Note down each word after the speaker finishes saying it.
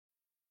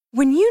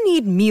When you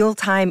need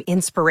mealtime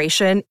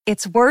inspiration,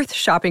 it's worth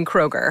shopping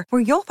Kroger,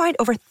 where you'll find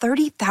over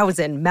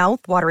 30,000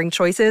 mouth-watering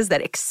choices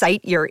that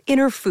excite your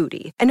inner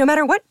foodie. And no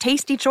matter what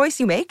tasty choice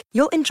you make,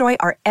 you'll enjoy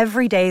our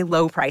everyday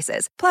low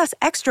prices, plus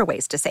extra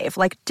ways to save,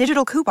 like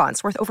digital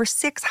coupons worth over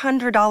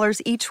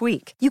 $600 each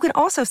week. You can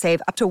also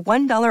save up to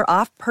 $1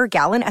 off per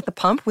gallon at the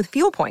pump with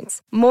fuel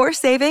points. More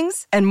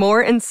savings and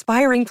more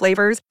inspiring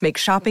flavors make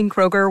shopping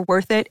Kroger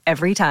worth it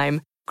every time.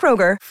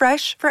 Kroger,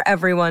 fresh for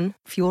everyone.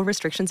 Fuel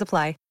restrictions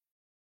apply.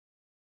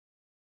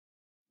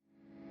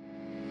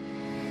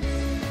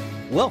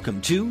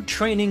 Welcome to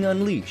Training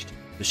Unleashed,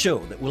 the show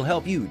that will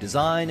help you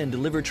design and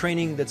deliver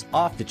training that's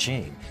off the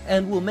chain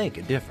and will make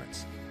a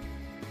difference.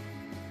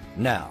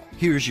 Now,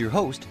 here's your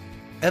host,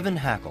 Evan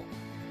Hackle.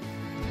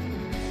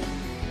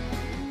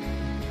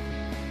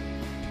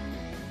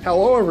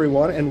 Hello,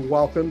 everyone, and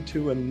welcome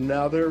to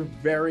another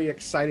very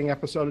exciting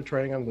episode of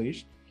Training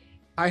Unleashed.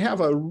 I have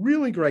a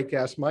really great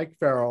guest, Mike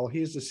Farrell.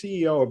 He's the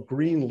CEO of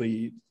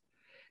Greenleads,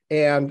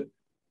 and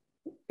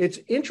it's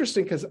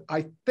interesting because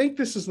I think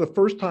this is the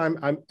first time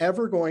I'm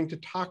ever going to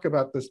talk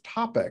about this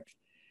topic,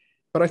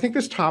 but I think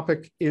this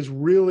topic is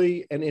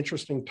really an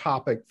interesting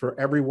topic for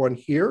everyone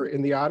here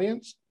in the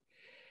audience,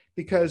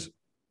 because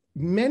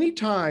many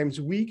times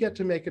we get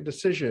to make a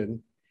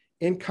decision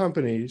in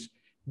companies.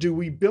 Do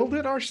we build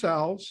it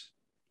ourselves,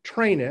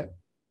 train it,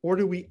 or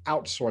do we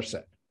outsource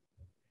it?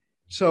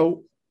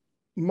 So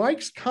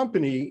Mike's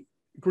company,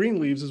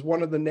 Greenleads, is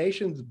one of the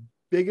nation's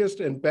biggest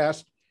and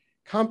best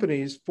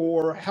companies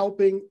for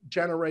helping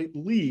generate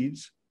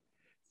leads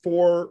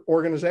for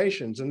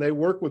organizations. And they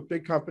work with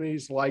big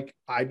companies like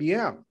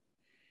IBM.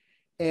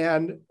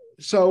 And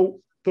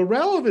so the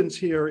relevance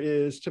here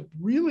is to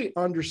really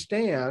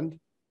understand,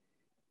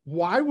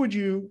 why would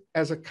you,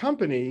 as a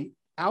company,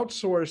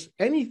 outsource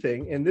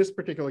anything, in this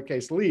particular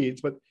case,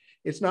 leads, but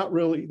it's not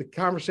really, the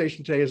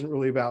conversation today isn't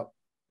really about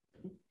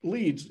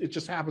leads. It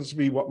just happens to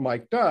be what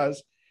Mike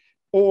does.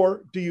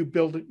 Or do you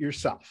build it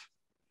yourself?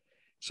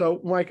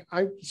 So, Mike,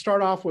 I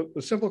start off with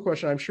a simple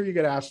question I'm sure you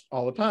get asked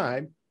all the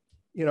time.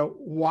 You know,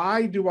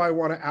 why do I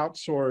want to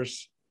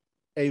outsource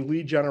a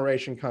lead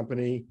generation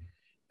company,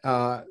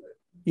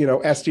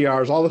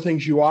 SDRs, all the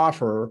things you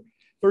offer,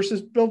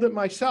 versus build it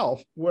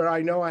myself, where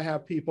I know I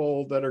have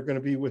people that are going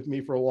to be with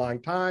me for a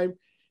long time,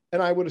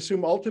 and I would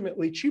assume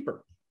ultimately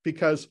cheaper,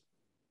 because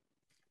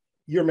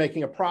you're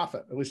making a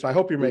profit. At least I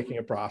hope you're making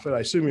a profit. I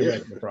assume you're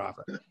making a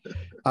profit.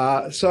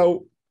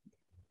 So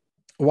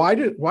why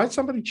did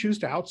somebody choose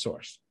to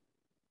outsource?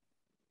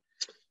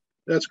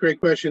 That's a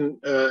great question,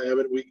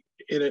 Evan.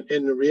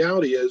 And the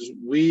reality is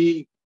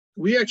we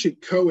actually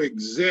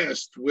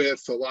coexist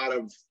with a lot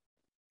of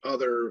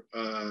other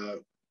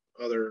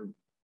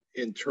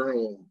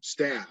internal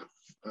staff.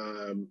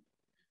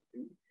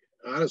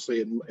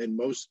 Honestly, in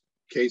most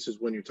cases,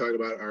 when you're talking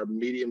about our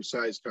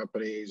medium-sized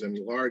companies and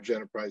large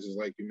enterprises,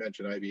 like you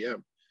mentioned,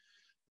 IBM,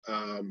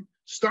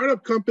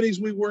 startup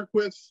companies we work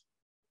with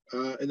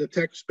in the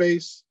tech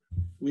space,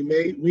 we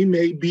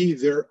may be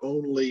their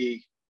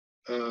only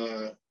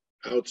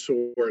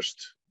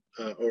outsourced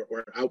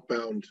or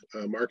outbound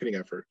marketing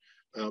effort.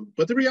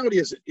 But the reality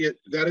is,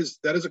 that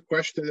is a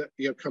question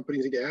that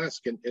companies need to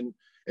ask. And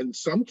in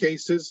some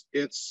cases,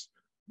 it's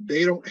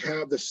they don't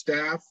have the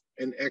staff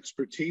and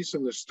expertise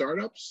in the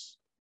startups,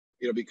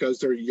 because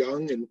they're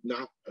young and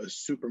not a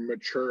super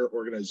mature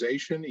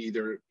organization,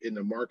 either in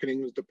the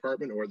marketing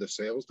department or the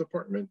sales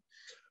department.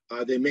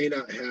 They may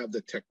not have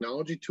the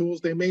technology tools.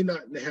 They may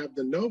not have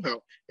the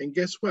know-how. And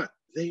guess what?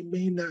 They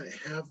may not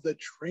have the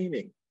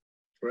training,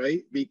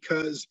 right?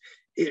 Because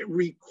it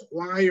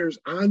requires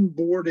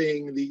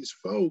onboarding these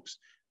folks,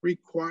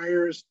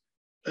 requires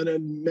an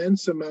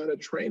immense amount of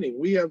training.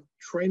 We have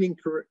training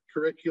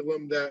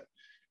curriculum that,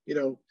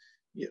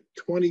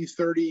 20,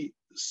 30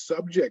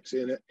 subjects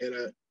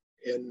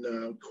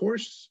in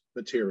course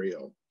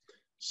material.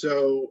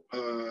 So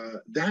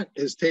that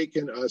has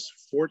taken us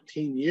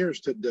 14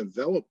 years to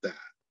develop that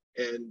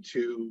and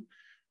to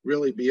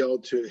really be able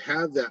to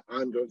have that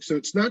ongoing. So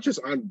it's not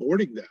just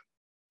onboarding them,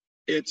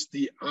 it's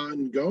the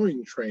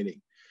ongoing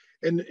training.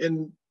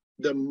 And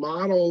the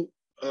model,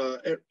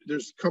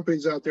 there's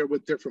companies out there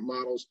with different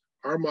models.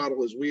 Our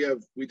model is we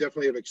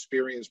definitely have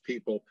experienced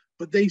people,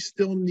 but they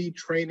still need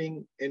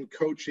training and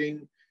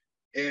coaching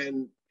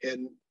and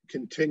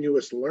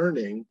continuous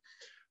learning.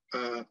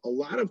 A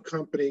lot of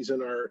companies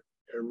in our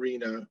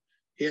arena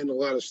and a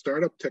lot of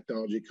startup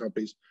technology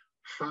companies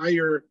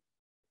hire,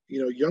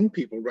 young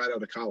people right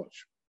out of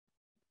college.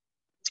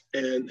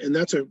 And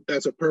that's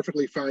a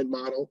perfectly fine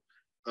model.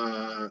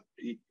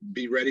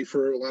 Be ready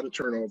for a lot of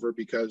turnover,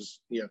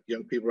 because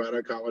young people right out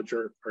of college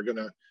are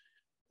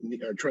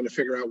trying to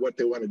figure out what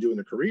they want to do in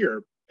their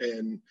career.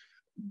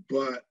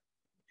 But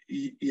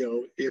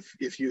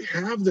if you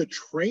have the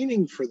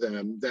training for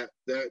them, that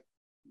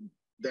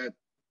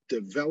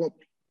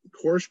developed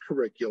course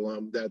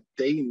curriculum that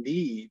they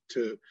need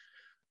to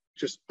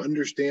just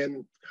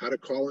understand how to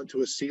call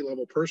into a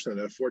C-level person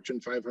at a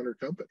Fortune 500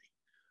 company,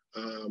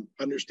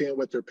 understand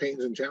what their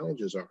pains and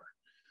challenges are.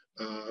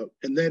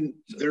 And then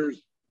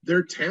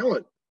their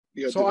talent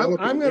So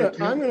I'm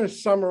gonna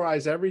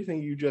summarize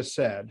everything you just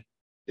said.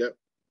 Yep.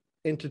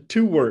 Into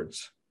two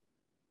words: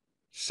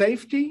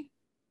 safety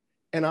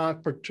and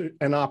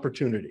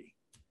opportunity.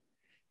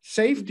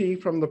 Safety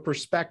from the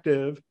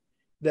perspective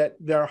that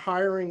they're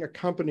hiring a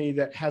company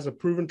that has a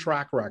proven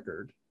track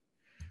record,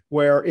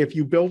 where if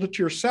you build it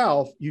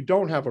yourself, you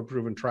don't have a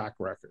proven track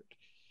record.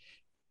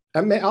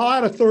 I'll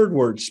add a third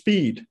word: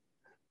 speed.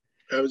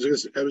 I was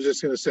just going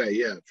to say,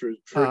 yeah,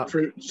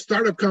 for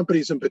startup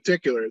companies in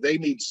particular, they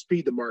need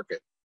speed to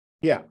market.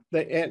 Yeah,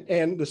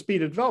 and the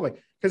speed of development.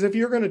 Because if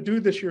you're going to do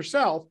this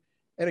yourself,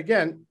 and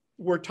again,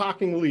 we're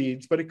talking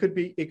leads, but it could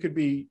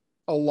be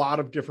a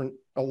lot of different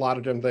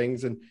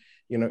things. And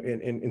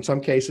in some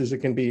cases, it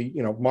can be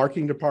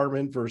marketing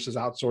department versus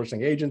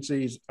outsourcing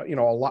agencies. A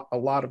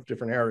lot of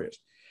different areas.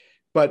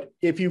 But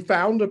if you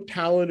found a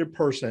talented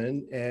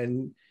person,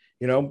 and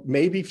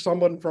maybe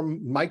someone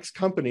from Mike's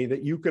company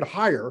that you could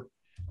hire.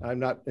 I'm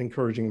not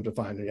encouraging him to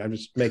find me. I'm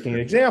just making an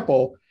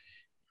example.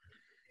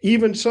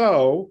 Even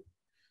so,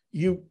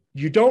 you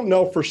don't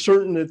know for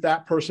certain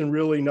that person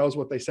really knows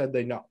what they said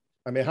they know.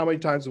 I mean, how many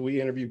times do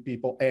we interview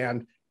people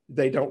and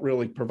they don't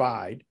really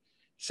provide?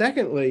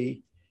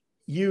 Secondly,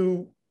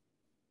 you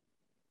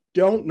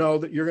don't know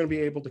that you're going to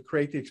be able to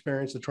create the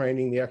experience, the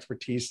training, the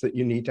expertise that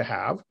you need to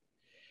have.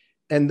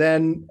 And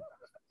then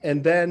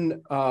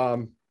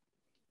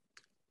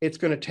it's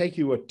going to take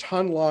you a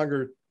ton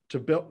longer to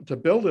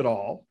build it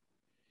all.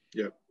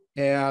 Yep.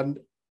 And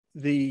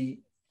the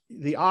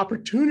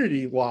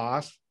opportunity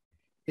loss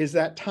is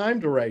that time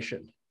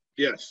duration.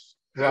 Yes,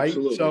 right.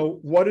 Absolutely. So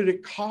what did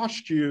it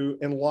cost you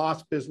in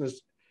lost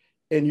business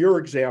in your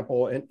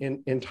example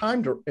in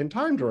time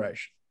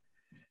duration?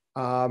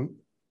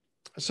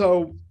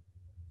 So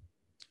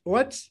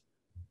let's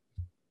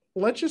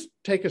just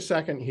take a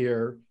second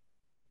here,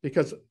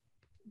 because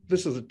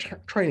this is a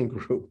training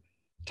group.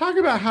 Talk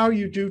about how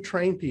you do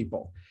train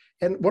people.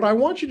 And what I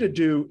want you to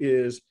do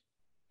is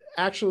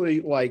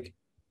actually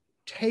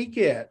take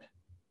it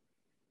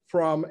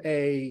from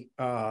a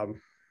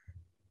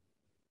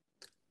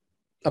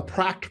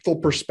practical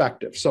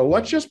perspective. So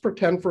let's just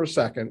pretend for a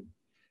second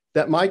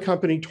that my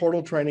company,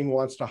 Total Training,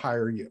 wants to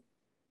hire you.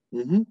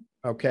 Mm-hmm.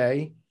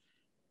 Okay.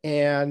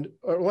 And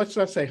let's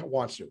not say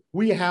wants to.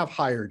 We have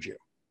hired you.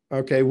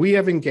 Okay. We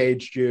have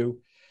engaged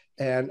you.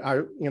 And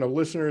our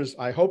listeners,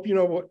 I hope you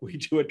know what we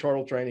do at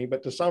Total Training,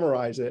 but to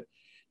summarize it,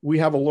 we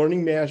have a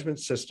learning management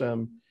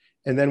system,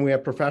 and then we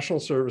have professional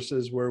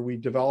services where we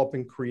develop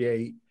and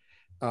create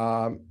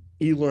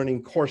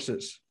e-learning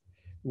courses.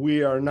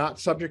 We are not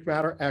subject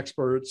matter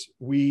experts.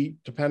 We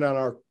depend on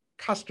our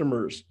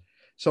customers.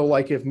 So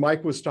like if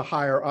Mike was to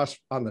hire us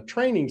on the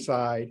training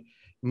side,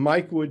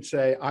 Mike would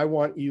say, I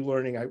want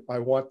e-learning. I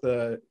want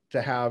to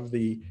have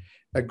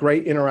a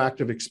great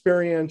interactive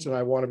experience, and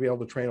I want to be able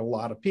to train a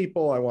lot of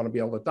people. I want to be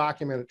able to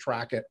document it,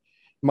 track it.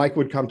 Mike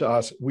would come to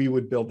us. We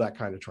would build that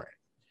kind of training.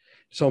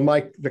 So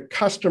Mike, the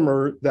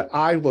customer that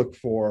I look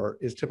for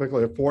is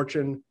typically a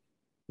Fortune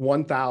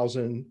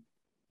 1000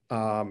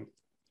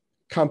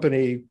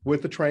 company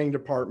with a training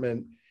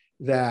department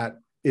that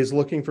is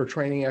looking for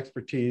training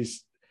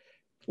expertise.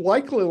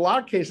 Likely, a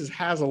lot of cases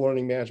has a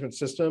learning management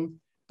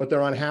system, but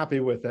they're unhappy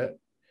with it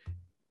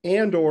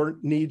and or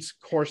needs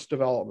course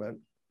development.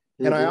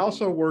 Mm-hmm. And I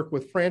also work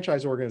with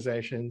franchise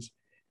organizations,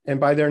 and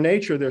by their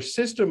nature, their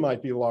system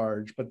might be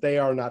large, but they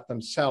are not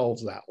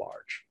themselves that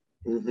large.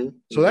 Mm-hmm.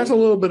 So that's a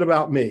little bit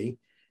about me.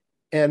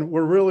 And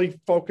we're really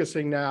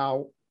focusing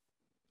now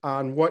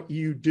on what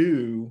you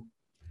do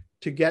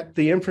to get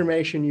the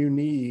information you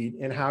need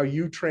and how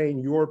you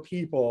train your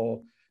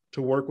people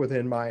to work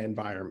within my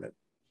environment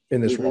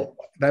in this role.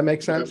 That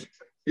makes sense?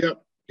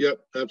 Yep,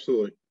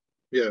 absolutely.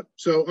 Yeah.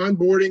 So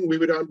onboarding, we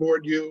would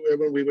onboard you, and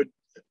when we would,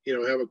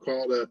 have a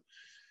call to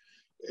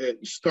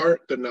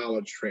start the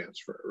knowledge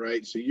transfer,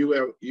 right? So you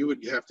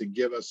would have to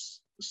give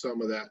us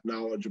some of that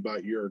knowledge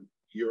about your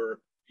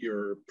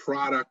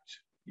product,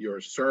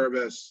 your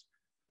service,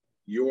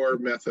 your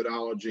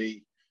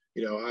methodology.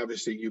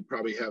 Obviously you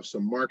probably have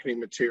some marketing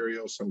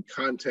material, some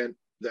content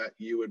that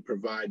you would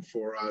provide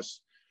for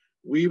us.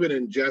 We would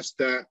ingest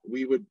that.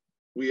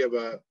 We have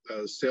a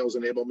sales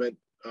enablement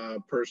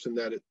person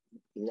that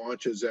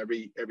launches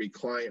every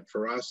client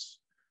for us.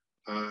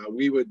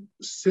 We would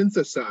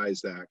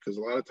synthesize that, because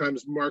a lot of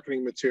times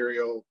marketing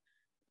material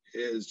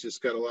is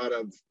just got a lot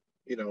of,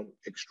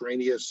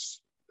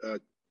 extraneous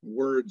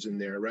words in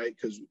there, right?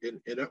 Because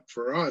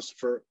for us,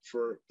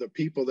 for the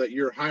people that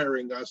you're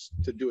hiring us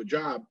to do a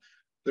job,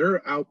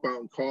 they're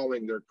outbound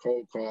calling, they're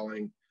cold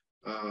calling.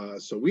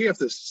 So we have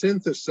to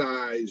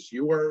synthesize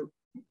your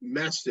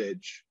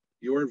message,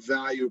 your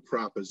value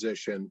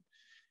proposition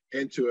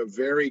into a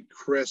very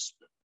crisp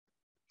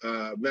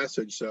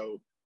message. So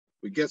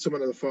we get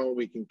someone on the phone,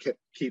 we can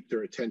keep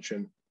their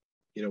attention.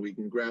 We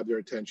can grab their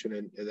attention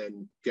and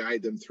then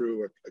guide them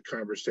through a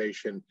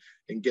conversation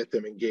and get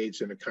them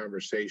engaged in a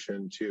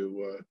conversation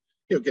to,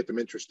 get them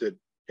interested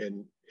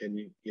in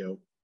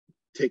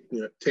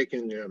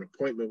taking an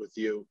appointment with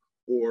you,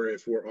 or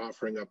if we're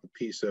offering up a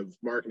piece of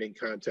marketing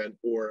content,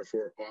 or if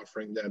we're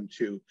offering them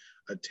to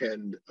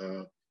attend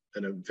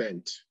an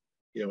event,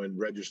 and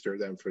register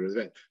them for the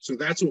event. So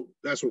that's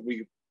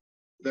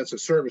a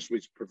service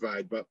we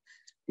provide, but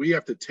we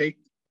have to take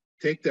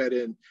that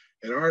in,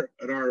 and our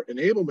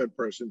enablement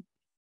person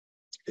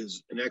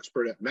is an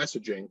expert at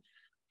messaging.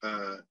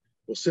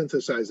 We'll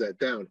synthesize that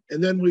down,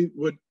 and then we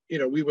would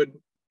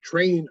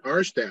train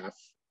our staff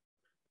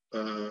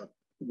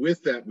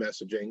with that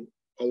messaging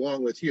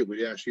along with you.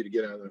 We'd ask you to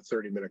get on a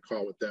 30-minute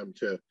call with them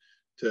to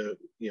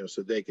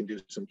so they can do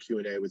some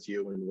Q&A with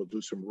you, and we'll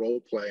do some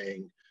role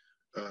playing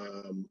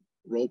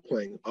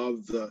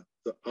of the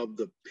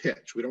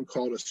pitch. We don't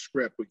call it a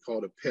script, we call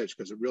it a pitch,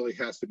 because it really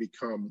has to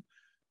become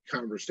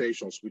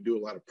conversational. So we do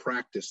a lot of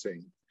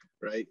practicing,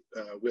 right,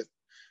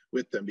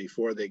 with them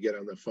before they get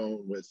on the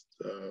phone with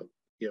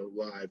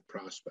live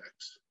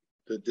prospects.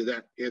 Did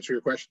that answer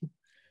your question?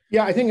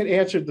 Yeah, I think it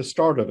answered the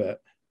start of it.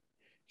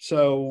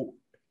 So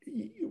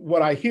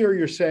what I hear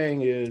you're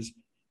saying is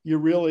you're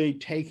really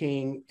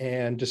taking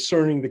and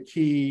discerning the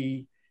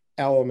key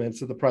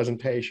elements of the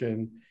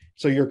presentation.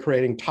 So you're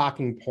creating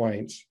talking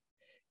points,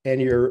 and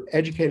you're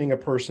educating a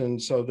person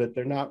so that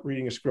they're not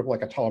reading a script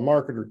like a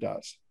telemarketer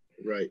does.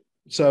 Right.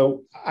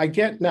 So I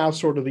get now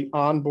sort of the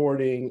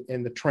onboarding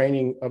and the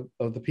training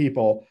of the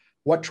people.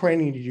 What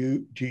training do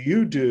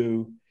you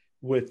do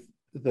with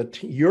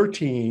your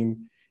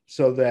team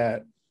so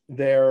that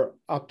they're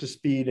up to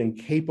speed and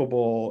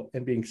capable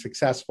and being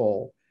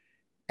successful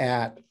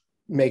at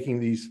making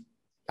these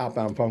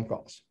outbound phone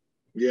calls?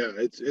 Yeah,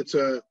 it's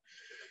a,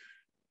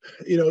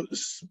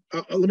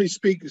 let me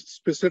speak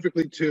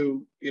specifically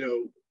to,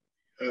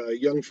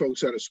 young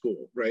folks out of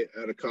school, right,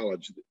 out of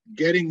college,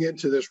 getting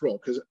into this role,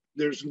 because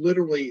there's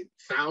literally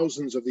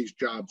thousands of these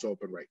jobs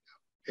open right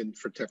now, and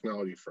for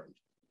technology firms,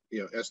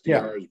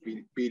 SDRs,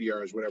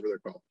 BDRs, whatever they're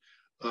called,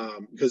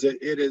 because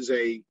it is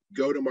a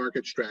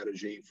go-to-market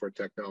strategy for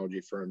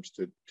technology firms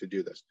to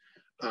do this.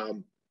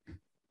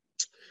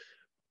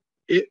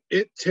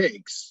 It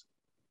takes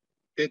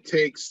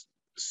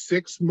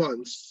 6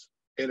 months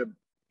in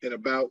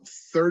about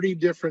 30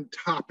 different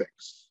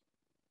topics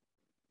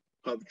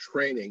of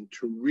training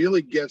to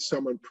really get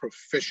someone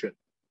proficient,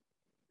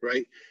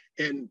 right?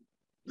 And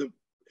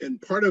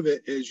part of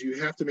it is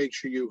you have to make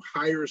sure you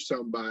hire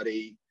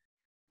somebody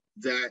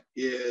that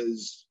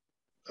has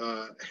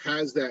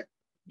that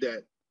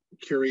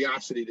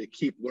curiosity to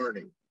keep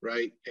learning,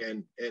 right?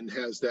 And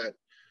has that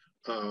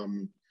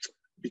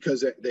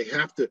because they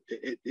have to.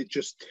 It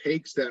just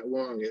takes that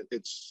long.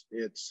 It's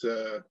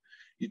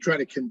you try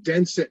to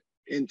condense it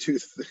into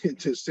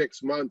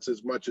 6 months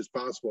as much as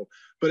possible,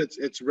 but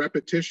it's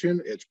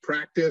repetition, it's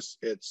practice,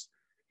 it's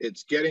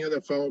getting on the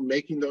phone,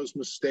 making those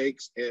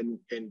mistakes, and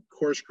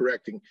course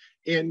correcting,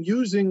 and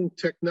using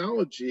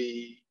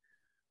technology.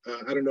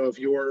 I don't know if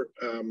your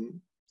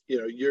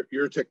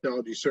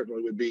technology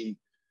certainly would be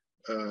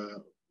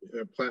a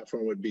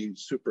platform would be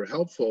super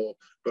helpful,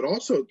 but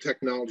also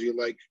technology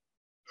like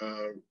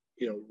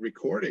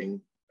recording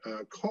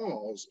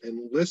calls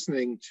and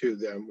listening to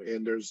them.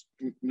 And there's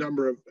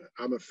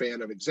I'm a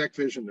fan of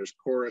ExecVision, there's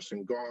Chorus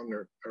and Gong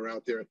are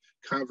out there,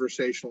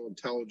 conversational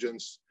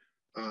intelligence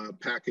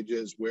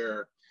packages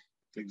where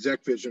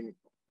ExecVision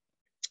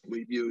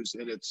we've used,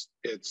 and it's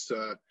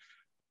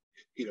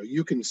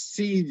you can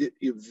see that,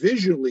 you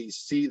visually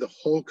see the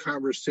whole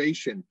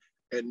conversation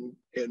and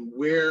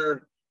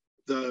where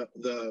the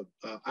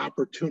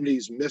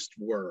opportunities missed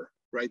were,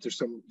 right? There's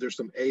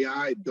some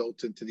AI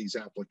built into these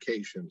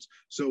applications.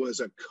 So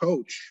as a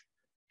coach,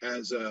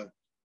 as a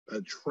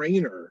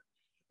trainer,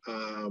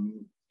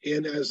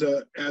 and as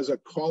a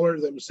caller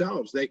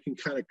themselves, they can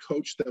kind of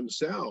coach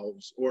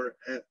themselves, or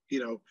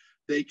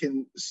they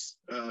can.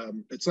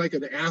 It's like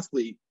an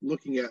athlete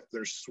looking at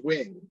their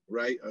swing,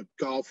 right? A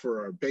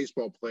golfer or a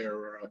baseball player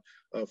or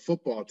a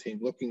football team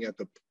looking at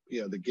the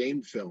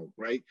game film,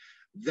 right?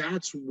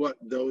 That's what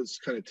those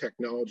kind of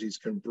technologies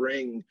can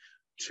bring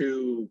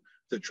to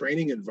the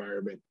training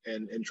environment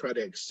and try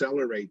to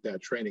accelerate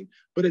that training.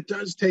 But it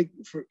does take,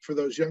 for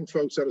those young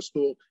folks out of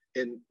school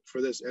and for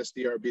this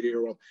SDR,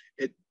 BDR role,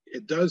 it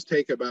does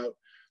take about,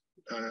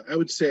 I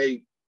would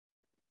say,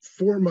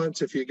 4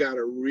 months if you got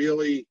a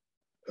really,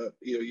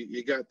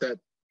 you got that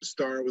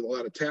star with a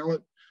lot of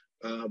talent,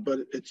 but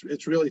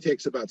it really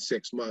takes about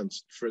 6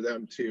 months for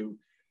them to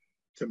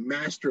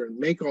master and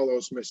make all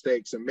those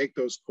mistakes and make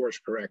those course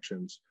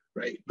corrections,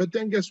 right? But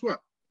then guess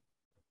what?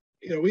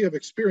 We have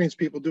experienced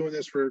people doing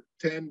this for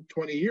 10,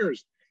 20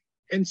 years,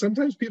 and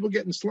sometimes people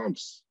get in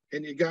slumps,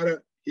 and you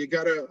gotta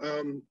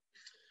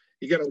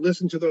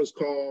listen to those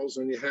calls,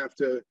 and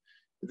a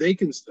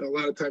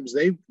lot of times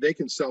they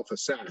can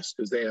self-assess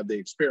because they have the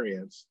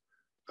experience.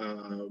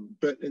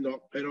 But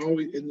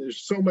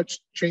there's so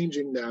much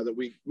changing now that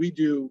we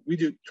do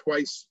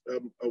twice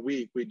a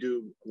week. We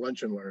do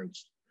lunch and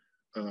learns,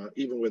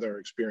 even with our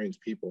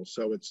experienced people.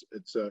 So it's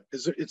an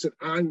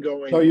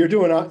ongoing. So you're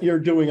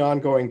doing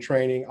ongoing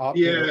training.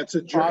 It's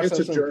a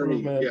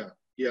journey.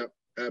 Yeah,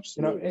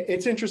 absolutely.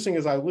 It's interesting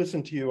as I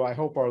listen to you. I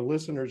hope our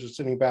listeners are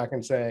sitting back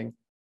and saying,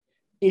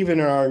 even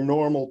in our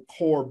normal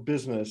core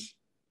business,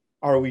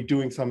 are we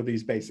doing some of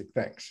these basic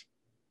things?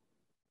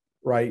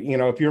 right? You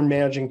know, if you're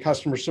managing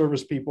customer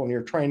service people and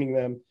you're training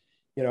them,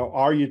 you know,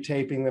 are you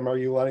taping them? Are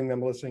you letting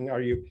them listen?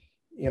 Are you,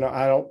 you know,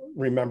 I don't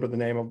remember the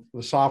name of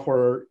the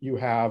software you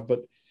have,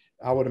 but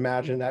I would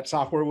imagine that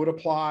software would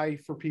apply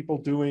for people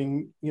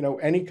doing, you know,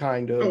 any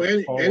kind of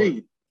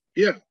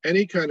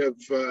any kind of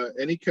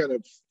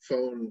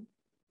phone.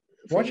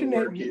 What's your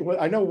name?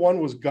 I know one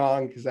was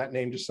Gong because that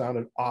name just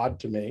sounded odd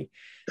to me.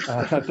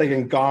 I'm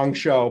thinking Gong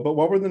Show, but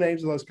what were the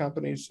names of those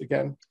companies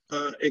again?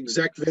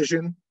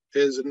 ExecVision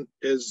is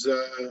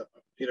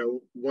you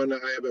know, one I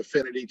have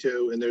affinity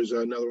to, and there's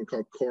another one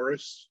called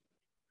Chorus.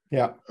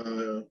 Yeah,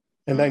 and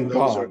then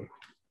Gong.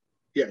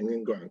 And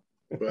then Gong.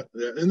 But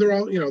and they're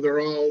all, you know,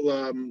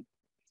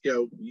 you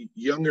know,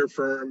 younger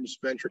firms,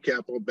 venture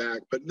capital back.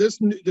 But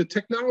the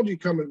technology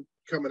coming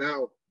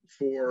out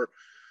for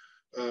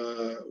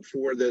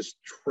this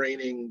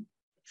training,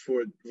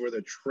 for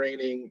the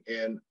training,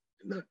 and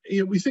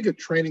you know, we think of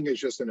training as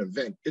just an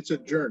event. It's a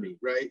journey,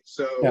 right?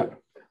 So yeah.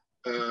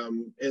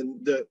 And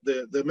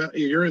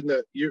you're in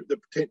the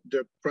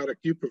product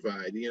you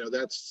provide, you know,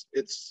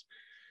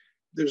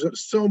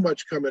 there's so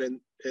much coming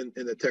in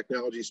the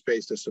technology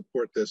space to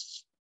support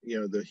this, you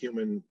know, the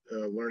human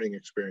learning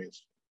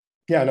experience.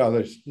 Yeah, no,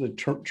 there's a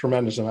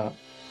tremendous amount.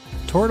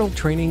 Tortal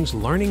Training's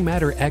Learning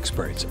Matter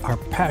experts are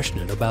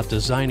passionate about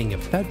designing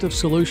effective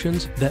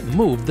solutions that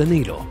move the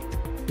needle.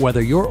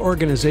 Whether your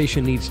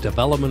organization needs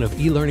development of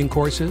e-learning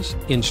courses,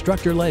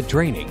 instructor-led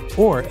training,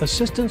 or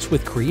assistance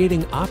with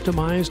creating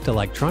optimized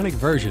electronic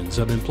versions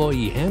of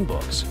employee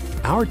handbooks,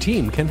 our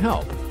team can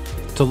help.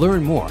 To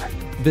learn more,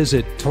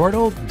 visit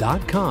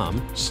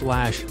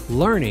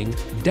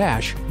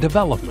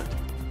tortal.com/learning-development.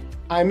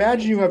 I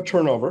imagine you have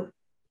turnover.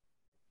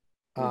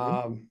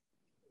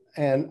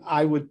 And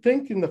I would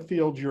think in the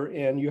field you're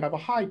in, you have a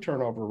high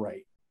turnover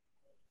rate.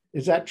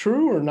 Is that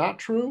true or not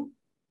true?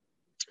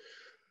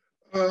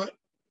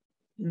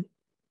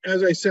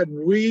 As I said,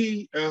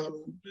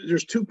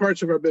 there's two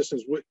parts of our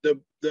business.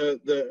 The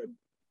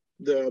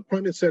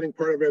appointment setting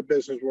part of our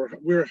business,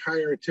 we're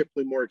hiring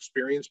typically more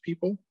experienced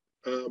people.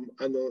 On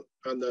the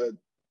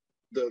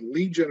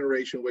lead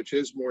generation, which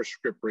is more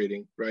script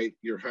reading, right?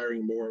 You're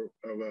hiring more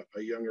of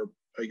a younger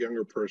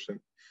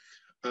person.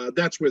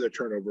 That's where the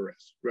turnover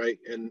is, right?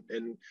 And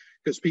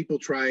because people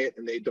try it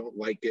and they don't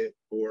like it,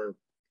 or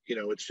you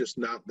know, it's just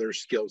not their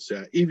skill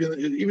set.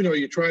 Even though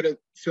you try to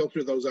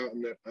filter those out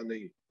on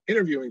the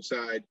interviewing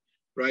side,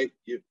 right?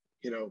 You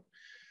know,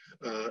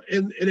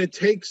 and it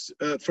takes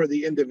for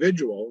the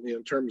individual, you know,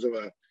 in terms of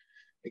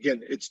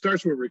again, it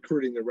starts with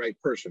recruiting the right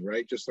person,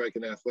 right? Just like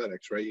in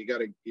athletics, right? You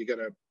gotta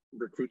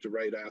recruit the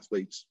right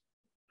athletes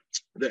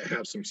that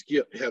have some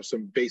skill, have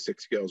some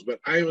basic skills. But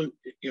you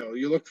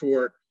look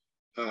for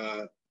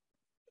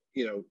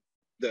you know,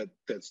 that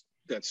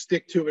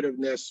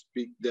stick-to-itiveness,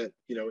 that,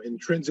 you know,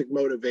 intrinsic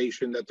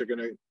motivation, that they're going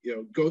to, you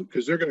know,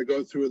 because they're going to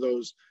go through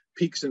those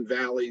peaks and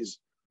valleys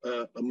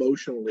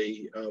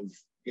emotionally of,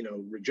 you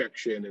know,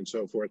 rejection and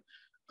so forth.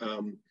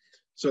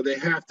 So they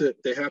have to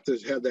have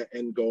that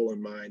end goal in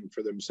mind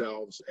for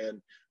themselves,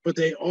 but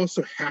they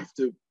also have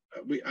to.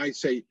 I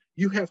say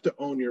you have to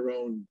own your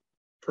own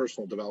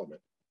personal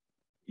development.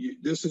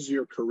 This is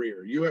your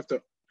career. You have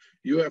to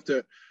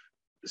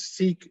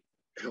seek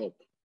help,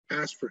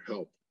 ask for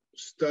help,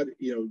 study.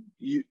 You know,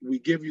 we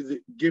give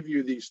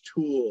you these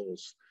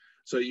tools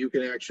so you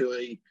can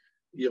actually,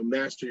 you know,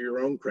 master your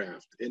own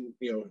craft. And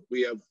you know,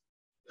 we have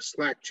a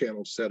Slack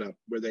channel set up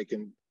where they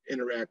can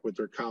interact with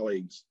their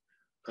colleagues,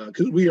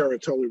 because we are a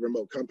totally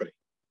remote company.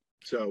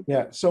 So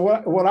yeah. So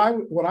what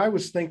I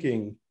was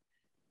thinking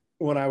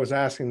when I was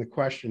asking the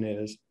question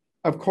is,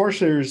 of course,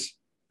 there's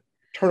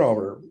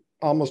turnover.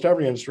 Almost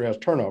every industry has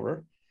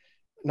turnover.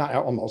 Not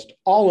almost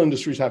all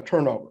industries have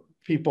turnover.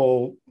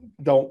 People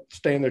don't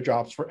stay in their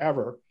jobs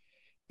forever.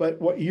 But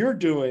what you're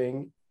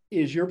doing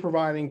is you're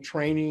providing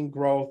training,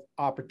 growth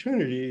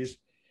opportunities.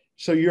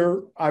 So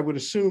you're, I would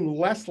assume,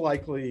 less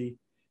likely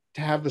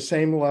to have the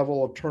same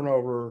level of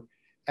turnover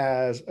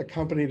as a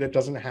company that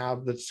doesn't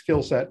have the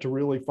skill set to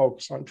really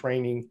focus on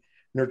training,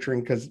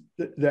 nurturing, because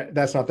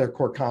that's not their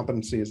core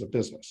competency as a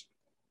business.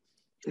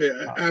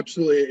 Yeah,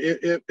 absolutely.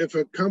 If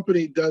a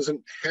company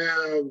doesn't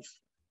provide,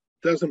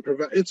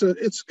 it's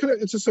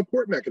a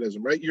support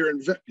mechanism, right?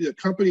 The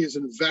company is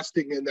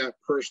investing in that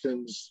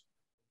person's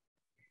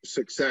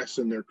success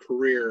in their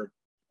career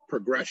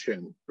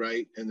progression,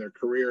 right, and their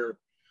career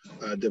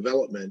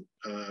development.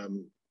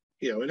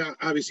 You know, and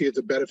obviously it's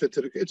a benefit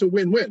it's a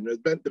win-win. The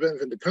benefit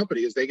to the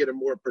company is they get a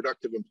more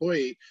productive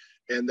employee,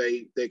 and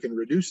they can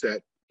reduce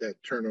that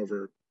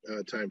turnover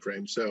time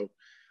frame. So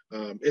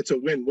it's a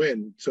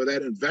win-win. So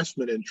that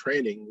investment in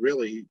training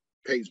really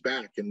pays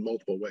back in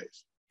multiple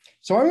ways.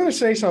 So I'm going to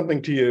say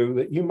something to you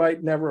that you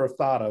might never have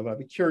thought of. I'd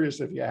be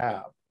curious if you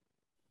have.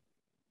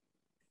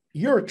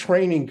 You're a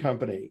training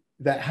company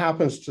that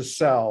happens to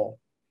sell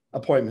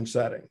appointment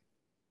setting,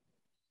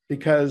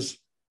 because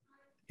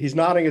he's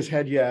nodding his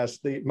head yes.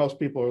 Most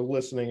people are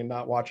listening and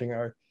not watching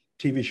our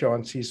TV show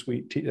on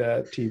C-Suite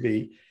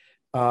TV.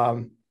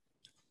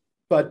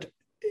 But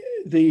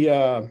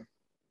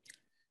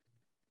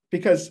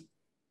because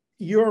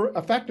your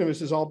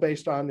effectiveness is all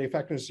based on the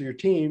effectiveness of your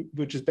team,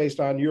 which is based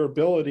on your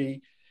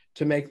ability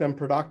to make them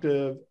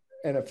productive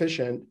and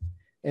efficient.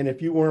 And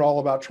if you weren't all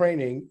about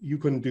training, you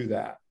couldn't do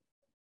that.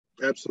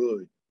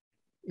 Absolutely.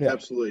 Yeah.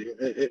 Absolutely.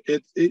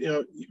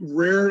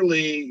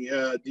 Rarely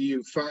do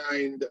you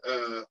find,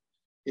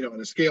 on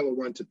a scale of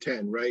 1 to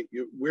 10, right?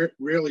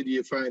 Rarely do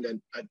you find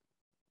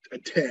a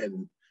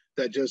 10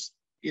 that just,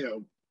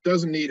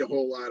 doesn't need a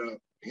whole lot of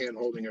hand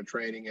holding or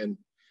training. And,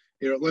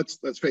 let's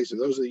face it,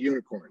 those are the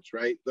unicorns,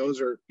 right? Those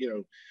are,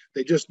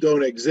 they just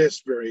don't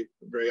exist very,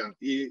 very often.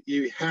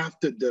 You have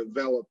to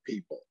develop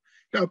people.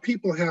 Now,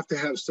 people have to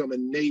have some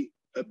innate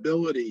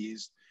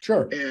abilities,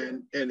 sure,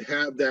 and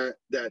have that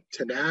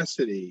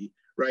tenacity,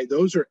 right?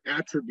 Those are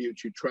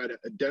attributes you try to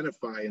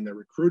identify in the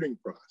recruiting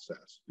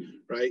process,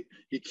 right?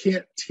 You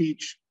can't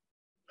teach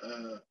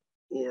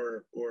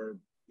or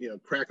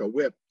crack a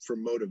whip for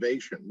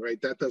motivation,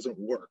 right? That doesn't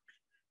work,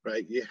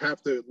 right? You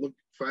have to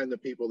find the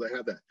people that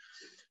have that.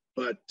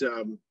 But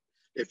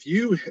if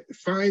you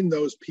find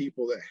those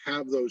people that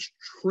have those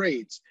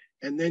traits,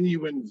 and then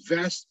you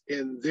invest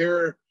in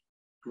their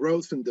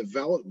growth and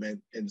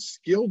development and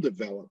skill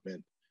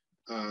development,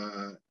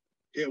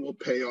 it will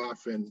pay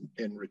off in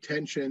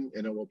retention,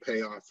 and it will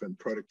pay off in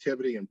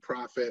productivity and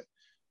profit.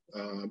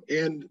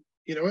 And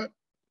you know what?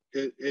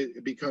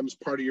 It becomes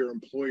part of your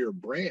employer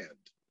brand,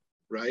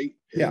 right?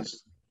 Yeah.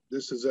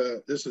 This is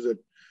a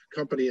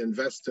company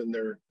invests in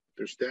their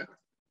staff.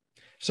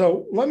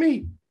 So let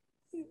me,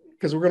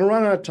 because we're going to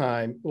run out of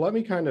time, let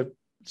me kind of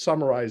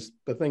summarize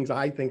the things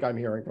I think I'm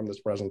hearing from this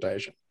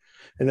presentation,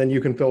 and then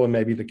you can fill in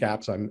maybe the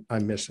gaps I'm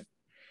missing.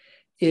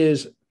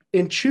 Is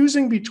in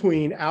choosing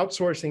between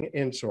outsourcing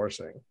and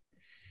insourcing,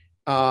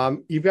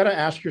 you've got to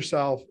ask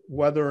yourself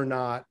whether or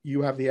not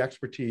you have the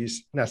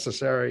expertise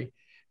necessary.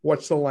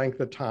 What's the length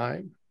of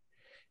time?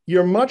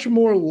 You're much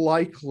more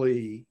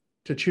likely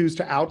to choose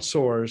to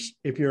outsource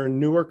if you're a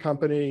newer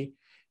company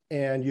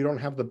and you don't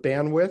have the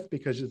bandwidth,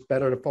 because it's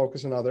better to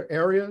focus in other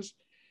areas.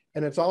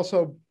 And it's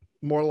also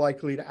more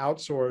likely to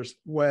outsource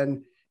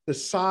when the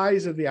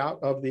size of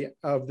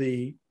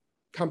the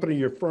company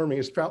you're firming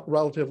is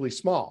relatively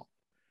small.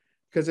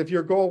 Because if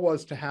your goal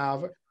was to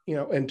have,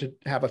 and to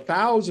have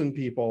 1,000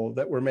 people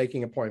that were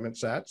making appointment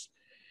sets,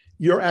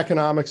 your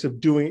economics of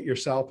doing it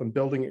yourself and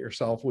building it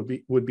yourself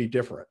would be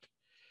different.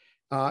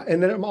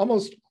 And then it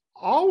almost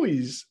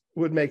always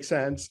would make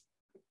sense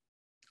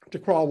to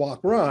crawl,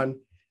 walk, run,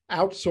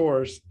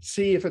 outsource,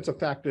 see if it's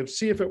effective,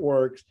 see if it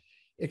works,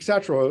 et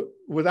cetera,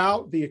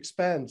 without the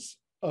expense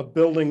of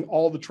building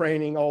all the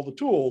training, all the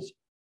tools.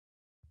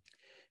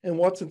 And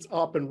once it's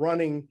up and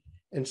running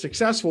and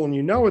successful, and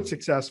it's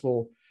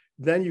successful,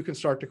 then you can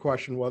start to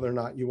question whether or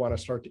not you want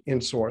to start to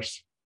insource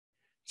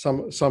some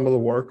of the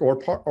work or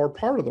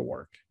part of the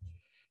work.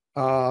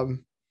 I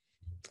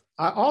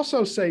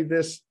also say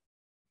this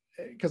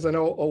because I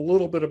know a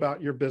little bit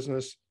about your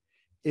business,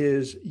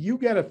 is you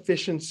get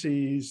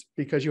efficiencies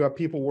because you have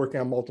people working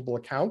on multiple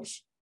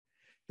accounts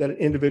that an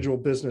individual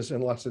business,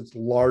 unless it's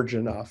large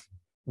enough,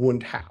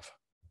 wouldn't have.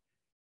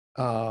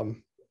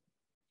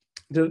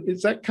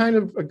 Is that kind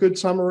of a good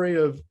summary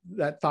of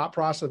that thought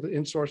process of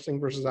insourcing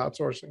versus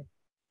outsourcing?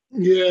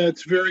 Yeah,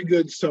 it's a very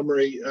good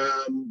summary.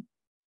 I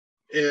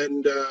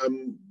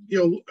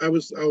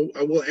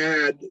will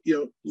add,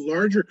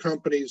 larger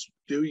companies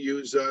do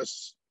use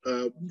us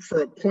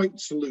for a point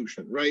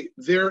solution, right?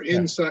 They're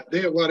inside,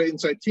 they have a lot of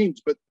inside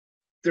teams, but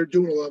they're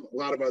doing a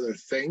lot of other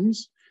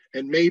things.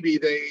 And maybe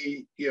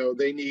they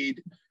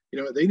need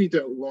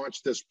to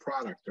launch this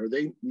product, or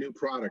new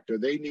product, or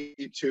they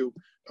need to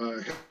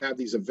have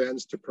these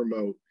events to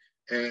promote.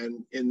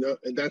 And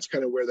that's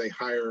kind of where they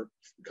hire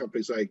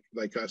companies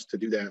like us to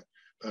do that.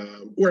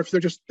 Or if they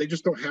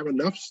just don't have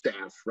enough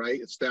staff, right?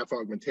 It's staff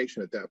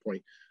augmentation at that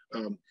point.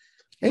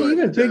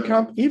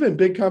 Even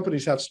big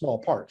companies have small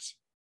parts.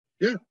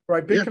 Yeah.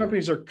 Right. Big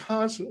companies are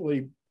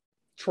constantly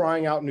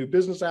trying out new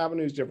business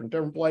avenues,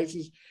 different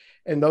places,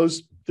 and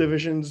those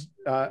divisions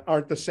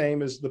aren't the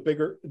same as the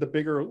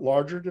bigger,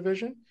 larger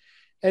division.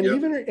 And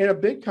even in a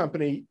big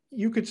company,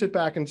 you could sit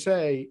back and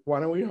say, why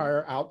don't we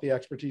hire out the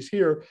expertise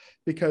here?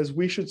 Because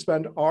we should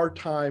spend our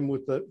time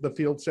with the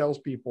field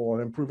salespeople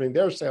and improving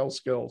their sales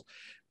skills,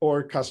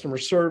 or customer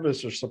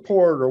service or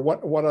support, or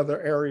what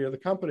other area of the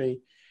company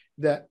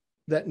that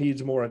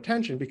needs more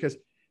attention. Because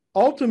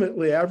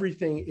ultimately,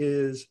 everything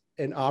is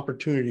an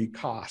opportunity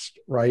cost,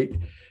 right?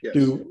 Yes.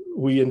 Do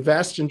we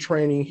invest in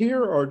training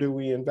here, or do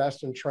we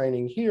invest in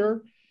training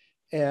here?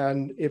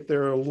 And if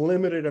there are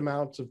limited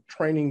amounts of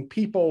training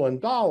people and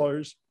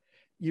dollars,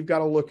 you've got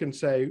to look and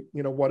say,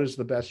 what is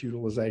the best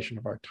utilization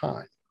of our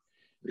time?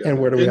 Yeah. And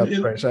where do we have the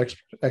greatest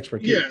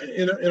expertise? Yeah,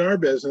 in our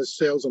business,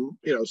 sales and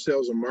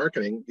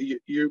marketing,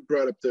 you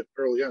brought up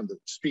early on the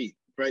speed,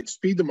 right?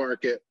 Speed to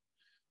market.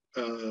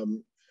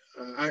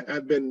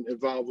 I've been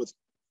involved with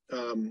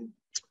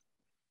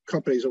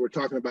companies that were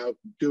talking about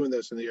doing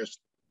this, and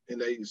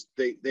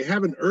they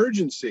have an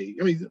urgency.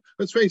 I mean,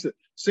 let's face it,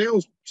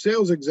 sales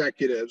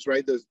executives,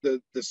 right?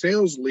 The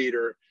sales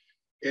leader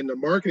and the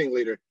marketing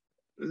leader,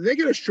 they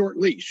get a short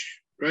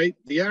leash, right?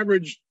 The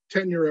average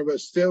tenure of a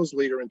sales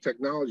leader in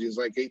technology is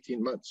like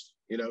 18 months,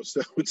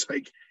 so it's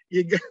like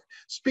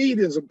speed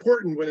is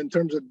important when in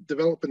terms of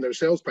developing their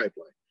sales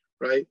pipeline,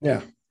 right?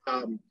 Yeah.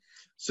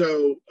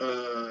 So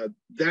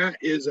that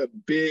is a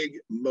big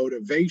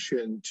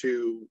motivation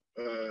to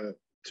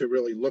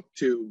really look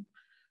to,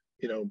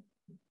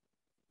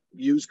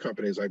 use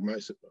companies like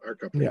our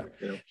company.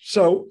 Yeah.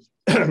 So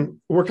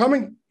we're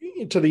coming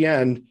to the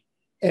end,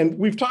 and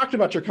we've talked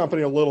about your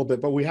company a little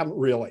bit, but we haven't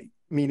really.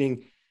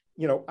 Meaning,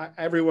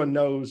 everyone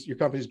knows your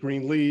company's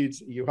Green Leads.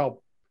 You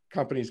help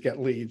companies get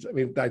leads. I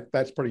mean,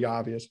 that's pretty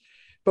obvious.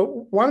 But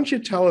why don't you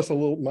tell us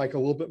Mike, a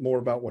little bit more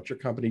about what your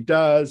company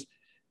does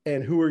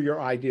and who are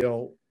your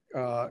ideal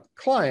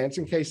clients,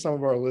 in case some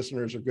of our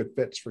listeners are good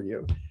fits for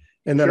you.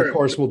 And then, of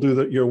course, we'll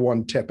do your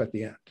one tip at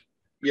the end.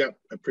 Yeah,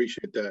 I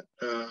appreciate that.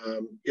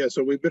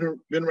 So we've been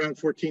around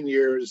 14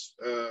 years,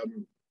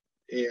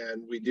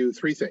 and we do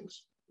three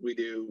things. We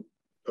do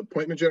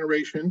appointment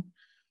generation,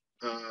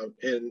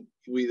 and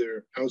we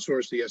either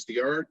outsource the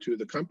SDR to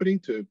the company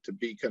to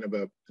be kind of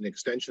an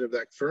extension of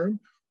that firm,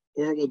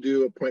 or we'll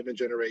do appointment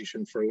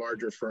generation for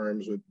larger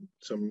firms with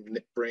some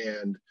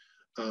brand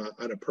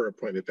on a per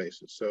appointment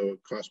basis. So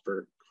cost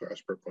per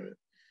appointment.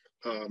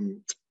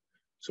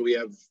 So we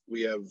have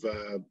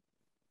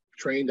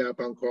trained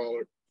outbound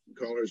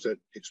callers that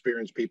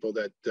experienced people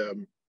that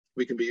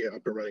we can be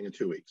up and running in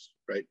 2 weeks,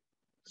 right?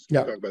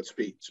 Yeah. Talk about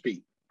speed,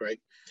 right?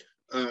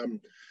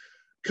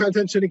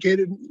 Content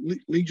syndicated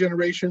lead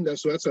generation.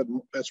 That's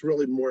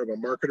really more of a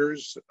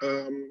marketer's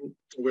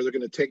where they're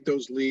going to take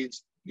those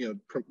leads.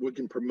 We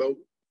can promote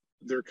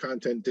their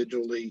content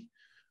digitally,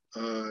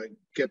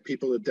 get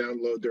people to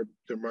download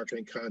their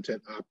marketing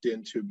content, opt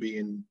into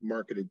being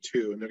marketed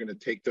to, and they're going to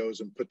take those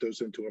and put those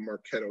into a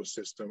Marketo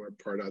system or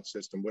Pardot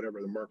system,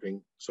 whatever the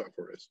marketing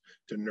software is,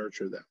 to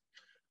nurture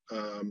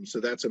them. So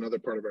that's another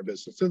part of our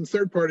business. And the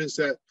third part is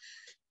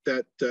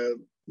that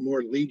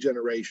more lead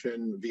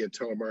generation via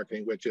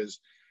telemarketing, which is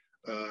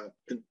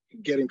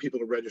getting people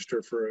to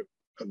register for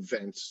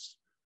events,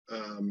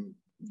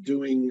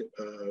 doing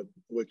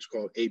what's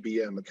called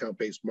ABM,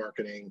 account-based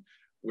marketing,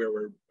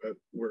 where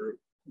we're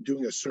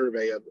doing a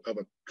survey of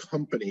a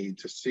company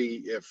to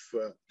see if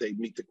they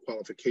meet the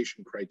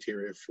qualification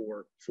criteria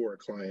for a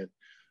client,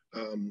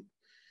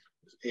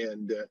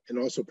 and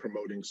also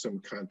promoting some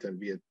content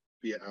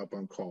via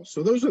outbound calls.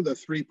 So those are the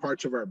three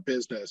parts of our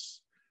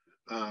business.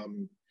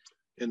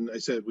 And I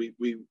said we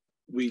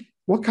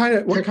what kind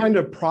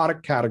of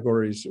product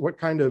categories? What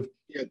kind of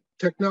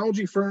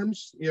technology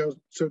firms?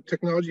 So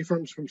technology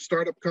firms from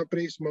startup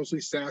companies, mostly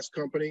SaaS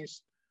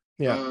companies,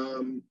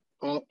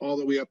 all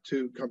the way up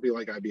to a company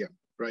like IBM,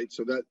 right?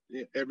 So that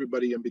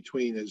everybody in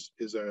between is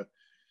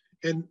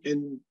and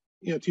to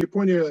your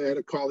point here, I had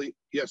a call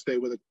yesterday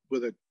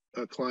with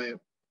a client,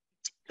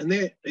 and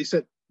they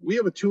said we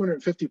have a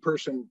 250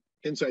 person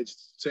inside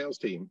sales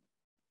team,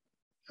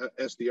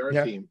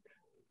 SDR team.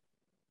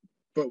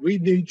 But we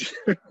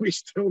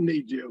still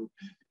need you,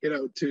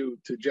 to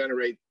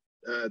generate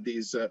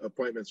these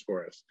appointments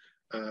for us,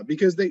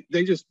 because they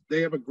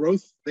have a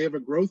growth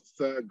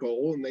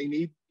goal, and they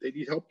need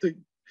help to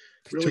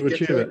really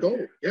get to that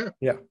goal.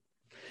 Yeah.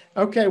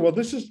 Okay. Well,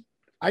 this is,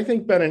 I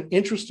think, been an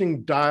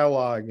interesting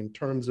dialogue in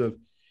terms of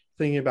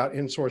thinking about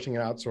insourcing and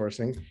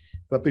outsourcing.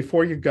 But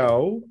before you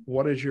go,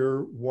 what is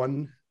your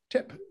one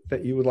tip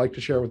that you would like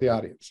to share with the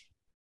audience?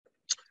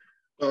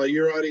 Well,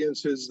 your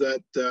audience is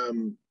that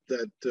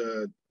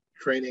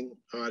training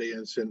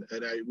audience, and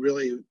I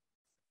really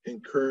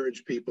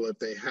encourage people, if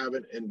they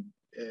haven't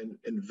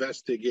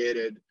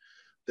investigated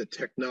the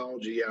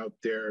technology out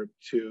there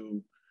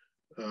to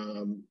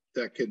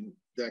that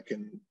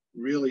can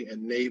really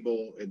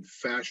enable and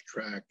fast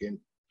track in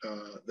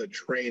the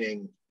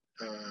training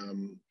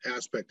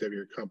aspect of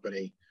your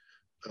company.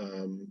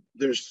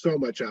 There's so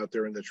much out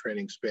there in the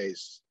training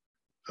space.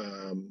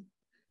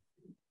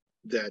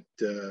 That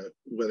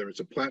whether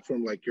it's a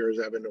platform like yours,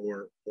 Evan,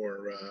 or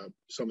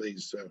some of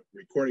these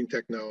recording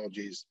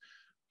technologies,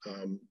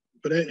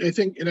 but I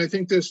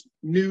think this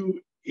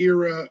new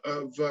era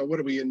of what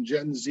are we in,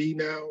 Gen Z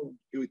now?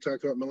 We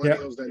talked about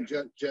millennials, then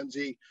Gen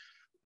Z.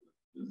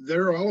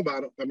 They're all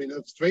about,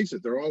 let's face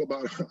it, they're all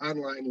about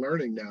online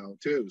learning now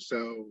too.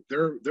 So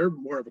they're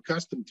more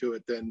accustomed to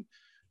it than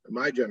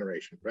my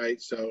generation,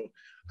 right? So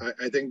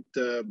I think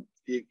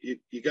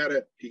you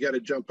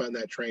gotta jump on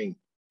that train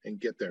and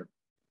get there.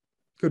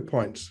 Good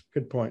points.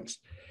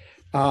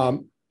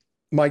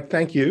 Mike,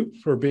 thank you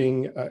for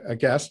being a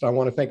guest. I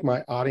want to thank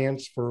my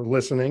audience for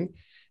listening.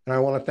 And I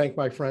want to thank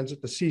my friends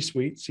at the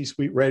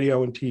C-Suite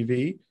Radio and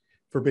TV,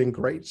 for being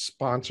great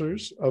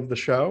sponsors of the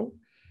show.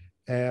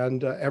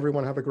 And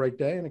everyone have a great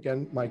day. And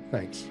again, Mike,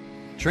 thanks.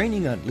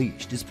 Training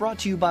Unleashed is brought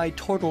to you by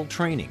Tortal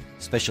Training,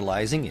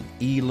 specializing in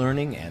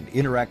e-learning and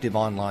interactive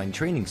online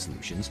training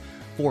solutions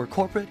for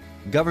corporate,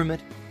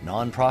 government,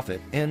 nonprofit,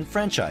 and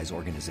franchise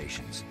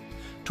organizations.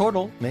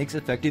 Tortal makes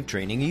effective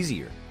training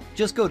easier.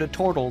 Just go to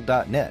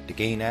tortal.net to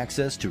gain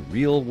access to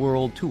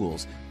real-world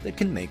tools that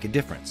can make a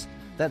difference.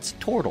 That's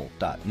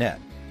tortal.net,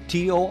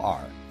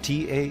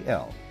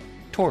 Tortal,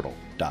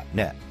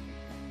 tortal.net.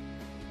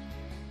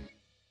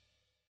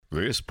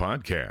 This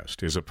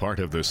podcast is a part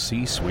of the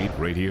C-Suite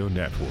Radio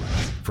Network.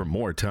 For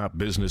more top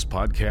business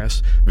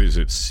podcasts,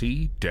 visit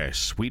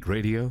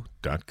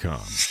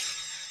c-suiteradio.com.